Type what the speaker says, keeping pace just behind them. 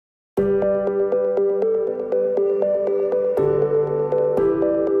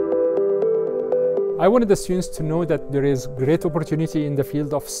I wanted the students to know that there is great opportunity in the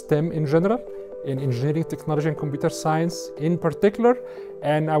field of STEM in general, in engineering, technology, and computer science in particular.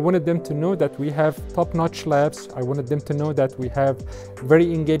 And I wanted them to know that we have top-notch labs. I wanted them to know that we have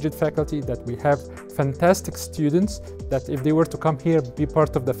very engaged faculty, that we have fantastic students, that if they were to come here, be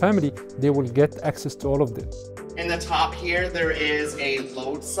part of the family, they will get access to all of them. In the top here, there is a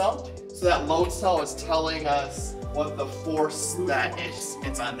load cell. So that load cell is telling us what the force that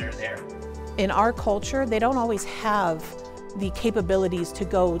it's under there. In our culture, they don't always have the capabilities to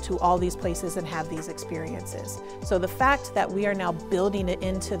go to all these places and have these experiences. So the fact that we are now building it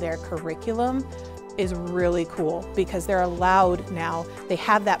into their curriculum is really cool, because they're allowed now, they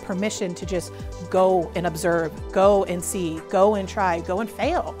have that permission to just go and observe, go and see, go and try, go and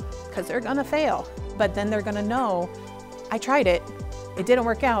fail, because they're gonna fail. But then they're gonna know, I tried it, it didn't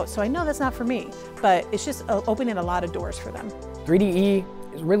work out, so I know that's not for me. But it's just opening a lot of doors for them. 3DE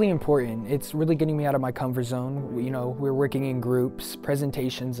is really important. It's really getting me out of my comfort zone. You know, we're working in groups,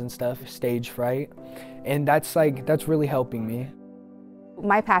 presentations and stuff, stage fright, and that's really helping me.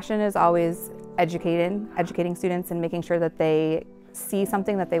 My passion is always educating students and making sure that they see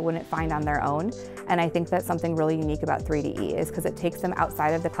something that they wouldn't find on their own. And I think that's something really unique about 3DE is because it takes them outside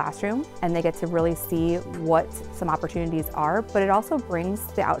of the classroom and they get to really see what some opportunities are, but it also brings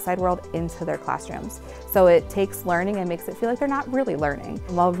the outside world into their classrooms. So it takes learning and makes it feel like they're not really learning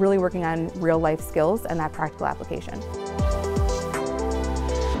while really working on real life skills and that practical application.